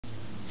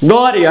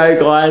Rightio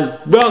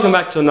guys, welcome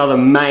back to another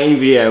main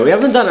video. We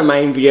haven't done a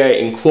main video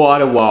in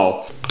quite a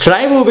while.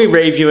 Today we'll be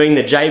reviewing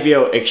the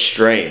JBL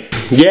Xtreme.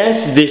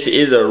 Yes, this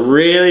is a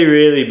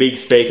really big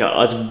speaker.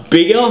 It's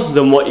bigger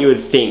than what you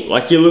would think.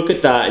 Like you look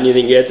at that and you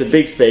think, yeah, it's a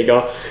big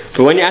speaker.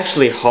 But when you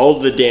actually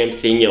hold the damn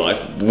thing, you're like,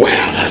 wow,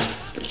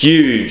 that's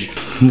huge.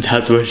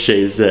 That's what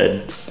she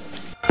said.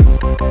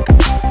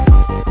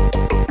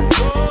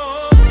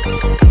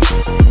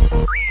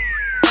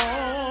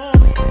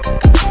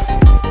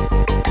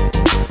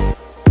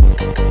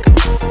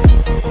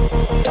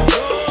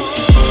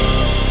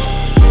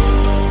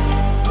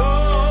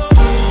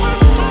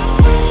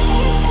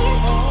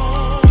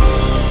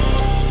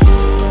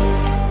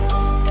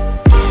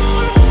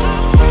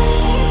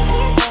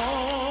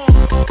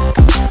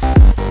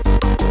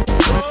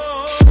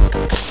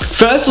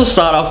 First we'll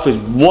start off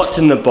with what's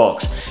in the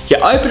box. You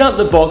open up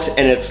the box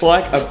and it's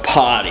like a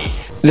party.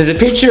 There's a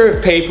picture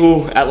of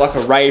people at like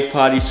a rave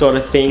party sort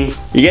of thing.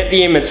 You get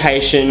the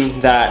invitation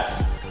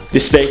that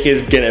this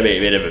speaker's gonna be a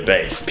bit of a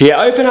beast. But you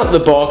open up the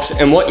box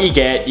and what you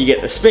get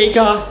the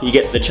speaker, you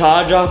get the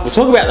charger. We'll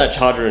talk about that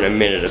charger in a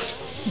minute. It's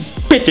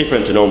a bit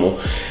different to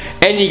normal.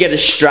 And you get a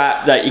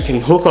strap that you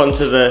can hook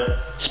onto the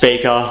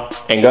speaker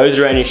and goes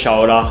around your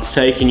shoulder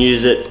so you can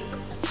use it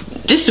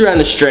just around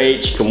the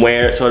streets, you can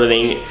wear it sort of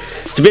thing.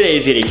 It's a bit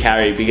easier to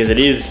carry because it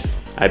is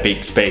a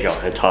big speaker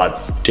and it's hard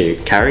to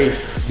carry.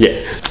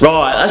 Yeah.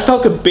 Right, let's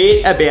talk a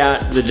bit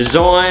about the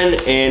design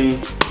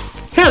and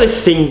how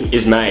this thing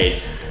is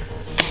made.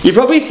 You're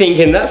probably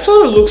thinking that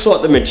sort of looks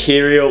like the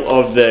material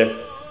of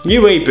the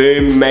UE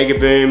Boom, Mega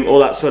Boom, all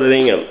that sort of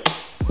thing.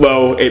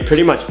 Well, it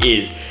pretty much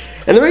is.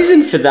 And the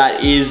reason for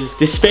that is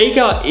the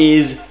speaker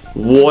is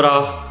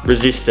water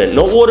resistant,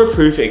 not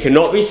waterproof. It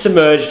cannot be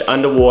submerged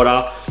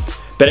underwater,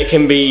 but it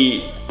can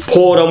be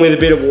poured on with a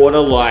bit of water.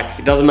 Like,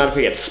 it doesn't matter if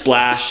it gets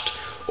splashed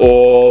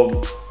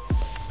or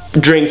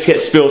drinks get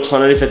spilt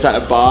on it if it's at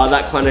a bar,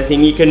 that kind of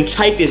thing. You can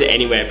take this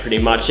anywhere pretty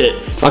much.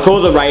 Like all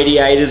the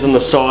radiators on the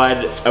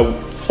side are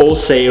all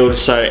sealed,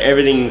 so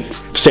everything's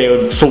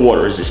sealed for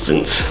water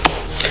resistance.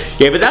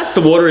 Yeah, but that's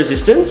the water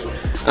resistance.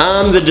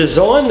 The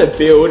design, the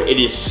build, it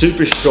is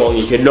super strong.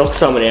 You can knock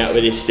someone out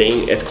with this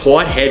thing. It's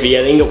quite heavy.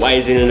 I think it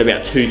weighs in at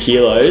about 2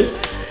 kilos.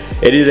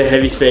 It is a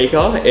heavy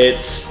speaker.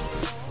 It's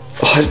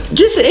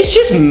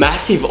just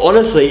massive.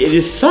 Honestly, it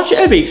is such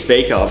a big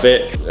speaker,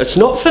 but it's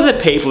not for the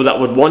people that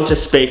would want a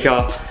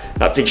speaker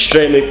that's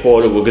extremely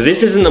portable, because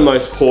this isn't the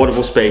most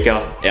portable speaker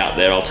out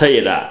there, I'll tell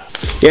you that.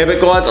 Yeah,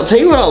 but guys, I'll tell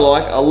you what I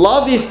like. I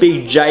love this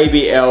big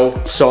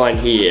JBL sign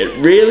here. It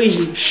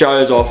really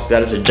shows off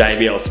that it's a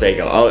JBL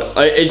speaker.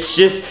 It's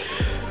just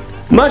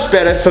much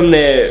better from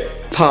their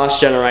past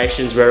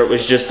generations where it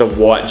was just a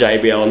white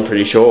JBL, I'm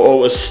pretty sure, or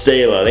it was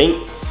steel, I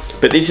think.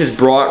 But this is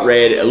bright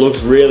red. It looks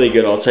really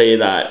good, I'll tell you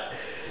that.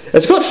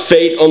 It's got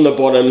feet on the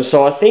bottom,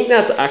 so I think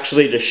that's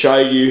actually to show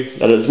you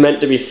that it's meant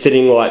to be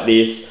sitting like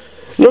this.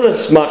 Not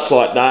as much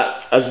like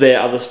that as their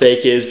other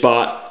speakers,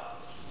 but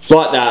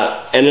like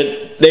that. And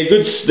they're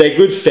good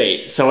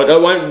feet, so I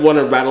won't want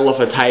to rattle off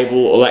a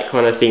table or that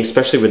kind of thing,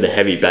 especially with the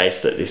heavy bass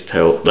that this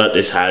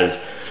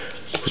has.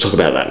 We'll talk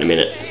about that in a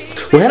minute.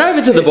 We'll head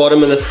over to the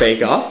bottom of the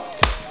speaker.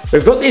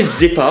 We've got this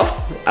zipper,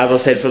 as I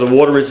said, for the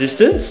water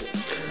resistance.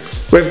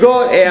 We've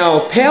got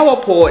our power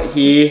port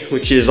here,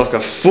 which is like a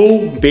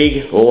full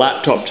big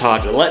laptop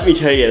charger. Let me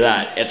tell you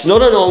that. It's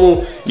not a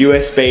normal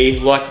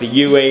USB like the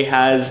UE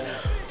has,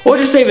 or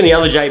just even the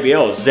other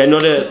JBLs.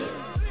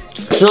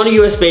 It's not a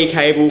USB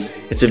cable,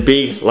 it's a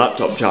big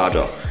laptop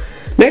charger.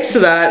 Next to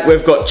that,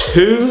 we've got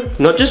two,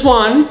 not just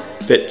one,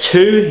 but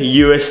 2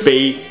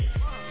 USB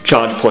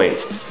charge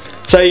points.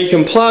 So you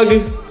can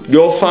plug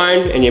your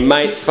phone and your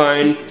mate's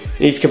phone,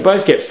 and you can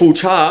both get full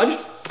charge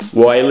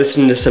while you're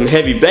listening to some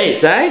heavy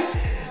beats, eh?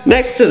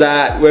 Next to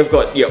that, we've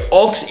got your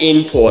aux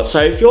in port.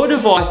 So if your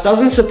device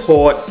doesn't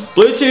support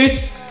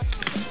Bluetooth,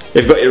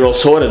 you've got your all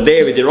sorted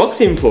there with your aux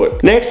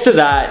input. Next to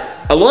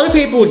that, a lot of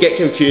people would get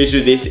confused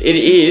with this. It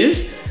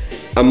is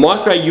a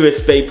micro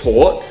USB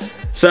port.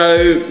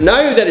 So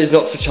no, that is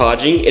not for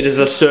charging. It is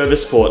a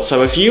service port.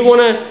 So if you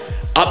want to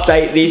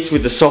update this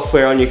with the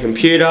software on your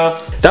computer,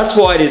 that's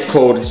why it is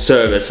called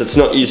service. It's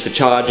not used for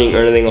charging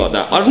or anything like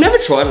that. I've never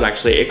tried it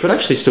actually. It could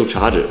actually still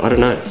charge it. I don't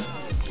know.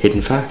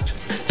 Hidden fact.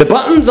 The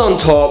buttons on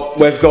top,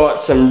 we've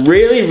got some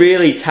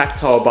really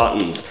tactile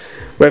buttons.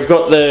 We've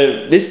got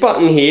this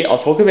button here. I'll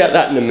talk about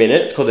that in a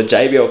minute. It's called the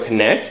JBL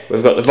Connect.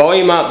 We've got the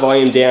volume up,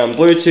 volume down,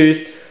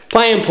 Bluetooth,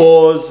 play and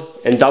pause,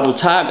 and double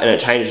tap, and it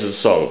changes the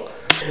song.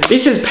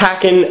 This is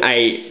packing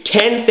a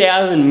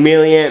 10,000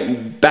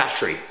 milliamp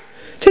battery.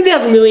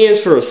 10,000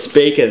 milliamps for a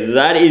speaker,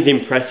 that is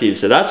impressive.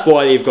 So that's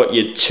why you've got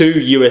your 2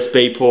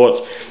 USB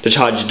ports to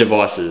charge your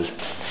devices.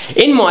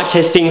 In my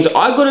testings,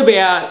 I got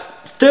about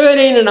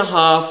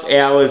 13.5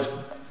 hours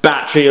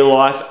battery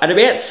life at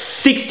about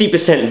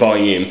 60%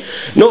 volume.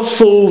 Not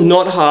full,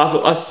 not half.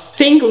 I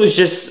think it was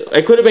just,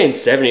 it could have been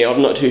 70,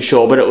 I'm not too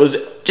sure, but it was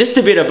just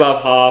a bit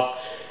above half.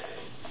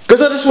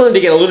 Because I just wanted to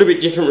get a little bit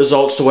different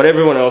results to what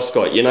everyone else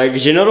got, you know,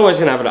 because you're not always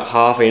going to have it at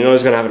half and you're not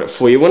always going to have it at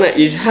full. You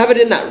have it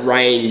in that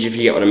range, if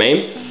you get what I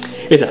mean.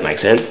 if that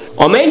makes sense.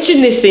 I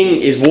mentioned this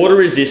thing is water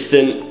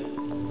resistant.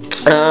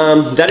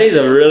 That is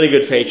a really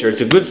good feature.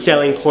 It's a good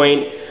selling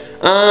point.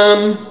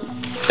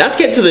 Let's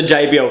get to the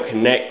JBL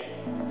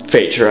Connect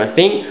feature, I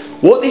think.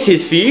 What this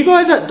is, for you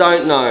guys that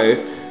don't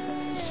know,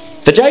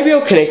 the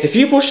JBL Connect, if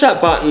you push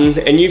that button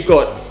and you've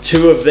got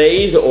two of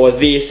these or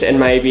this and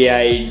maybe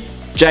a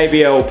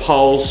JBL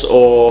Pulse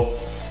or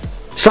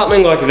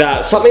something like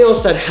that, something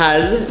else that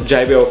has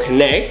JBL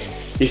Connect,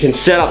 you can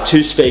set up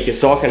two speakers.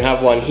 So I can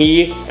have one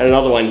here and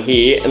another one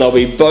here, and they'll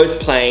be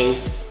both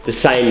playing the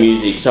same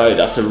music. So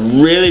that's a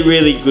really,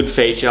 really good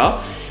feature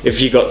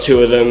if you've got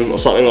two of them or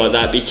something like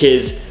that,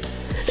 because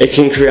it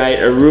can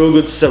create a real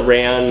good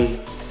surround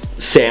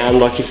sound.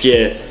 Like if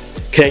you're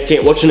connecting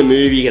it, watching a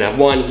movie, you can have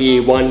one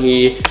here, one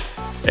here.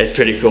 It's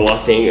pretty cool, I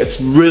think.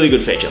 It's a really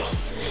good feature.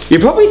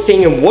 You're probably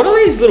thinking, what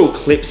are these little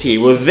clips here?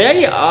 Well,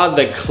 they are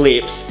the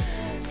clips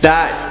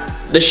that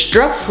the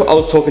strap I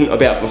was talking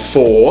about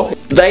before,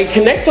 they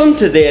connect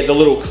onto there, the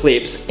little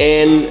clips,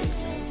 and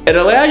it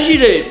allows you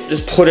to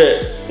just put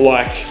it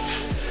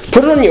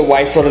on your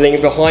waist sort of thing,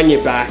 behind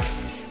your back,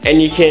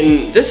 and you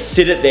can just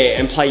sit it there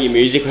and play your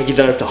music. Like, you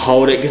don't have to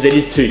hold it because it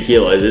is 2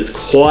 kilos. It's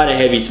quite a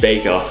heavy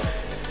speaker.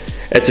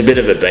 It's a bit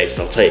of a beast,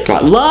 I'll tell you.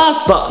 Right,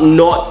 last but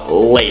not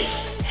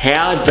least,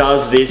 how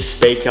does this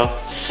speaker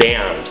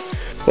sound?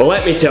 Well,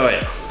 let me tell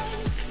you,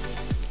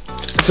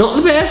 it's not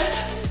the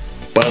best,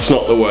 but it's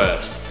not the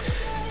worst.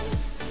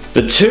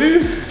 The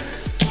two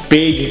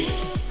big,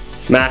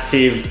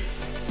 massive,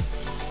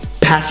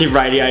 passive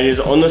radiators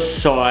on the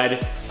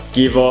side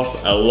give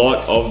off a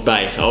lot of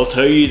bass. I'll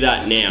tell you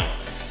that now.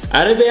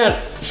 At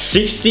about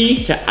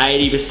 60 to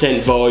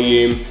 80%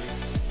 volume,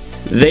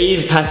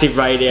 these passive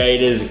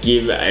radiators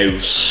give a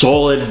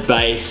solid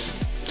bass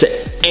to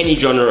any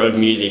genre of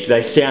music.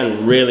 They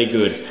sound really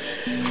good.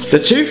 The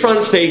two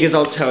front speakers,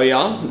 I'll tell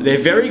you, they're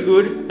very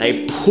good.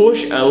 They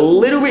push a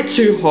little bit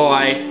too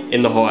high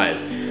in the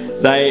highs.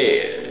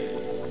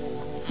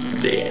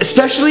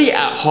 Especially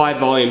at high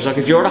volumes, like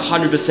if you're at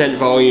 100%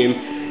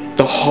 volume,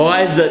 the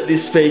highs that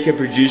this speaker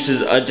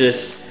produces are they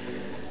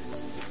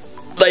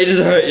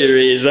just hurt your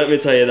ears, let me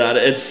tell you that.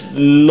 It's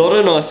not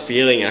a nice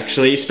feeling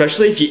actually,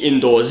 especially if you're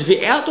indoors. If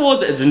you're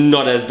outdoors, it's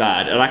not as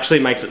bad. It actually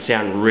makes it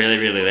sound really,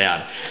 really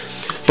loud.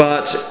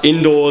 But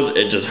indoors,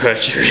 it just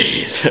hurts your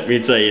ears, let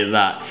me tell you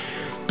that.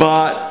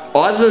 But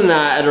other than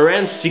that, at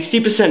around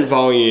 60%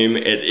 volume,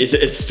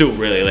 it's still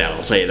really loud,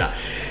 I'll tell you that.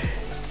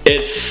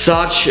 It's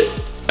such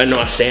a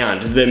nice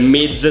sound. The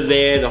mids are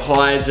there, the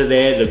highs are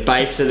there, the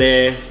bass are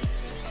there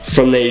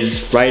from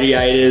these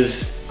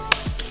radiators.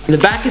 The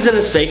back isn't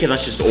a speaker,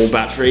 that's just all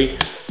battery.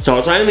 So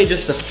it's only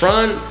just the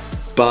front,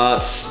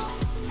 but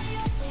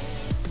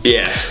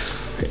yeah,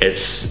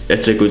 it's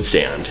a good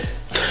sound.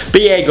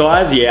 But yeah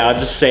guys, yeah, I've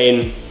just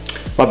seen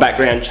my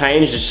background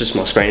change, it's just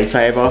my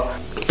screensaver.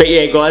 But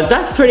yeah guys,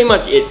 that's pretty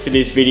much it for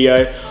this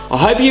video. I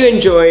hope you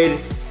enjoyed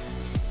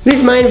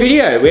this main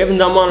video. We haven't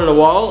done one in a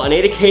while. I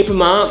need to keep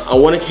them up. I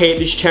want to keep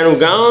this channel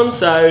going,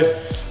 so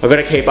I've got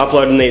to keep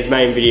uploading these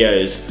main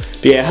videos.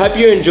 But yeah, hope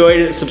you enjoyed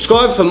it.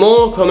 Subscribe for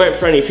more, comment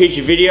for any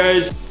future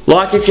videos.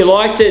 Like if you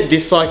liked it,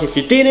 dislike if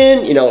you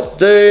didn't, you know what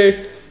to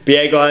do. But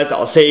yeah guys,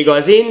 I'll see you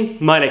guys in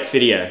my next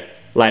video.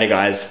 Later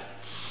guys.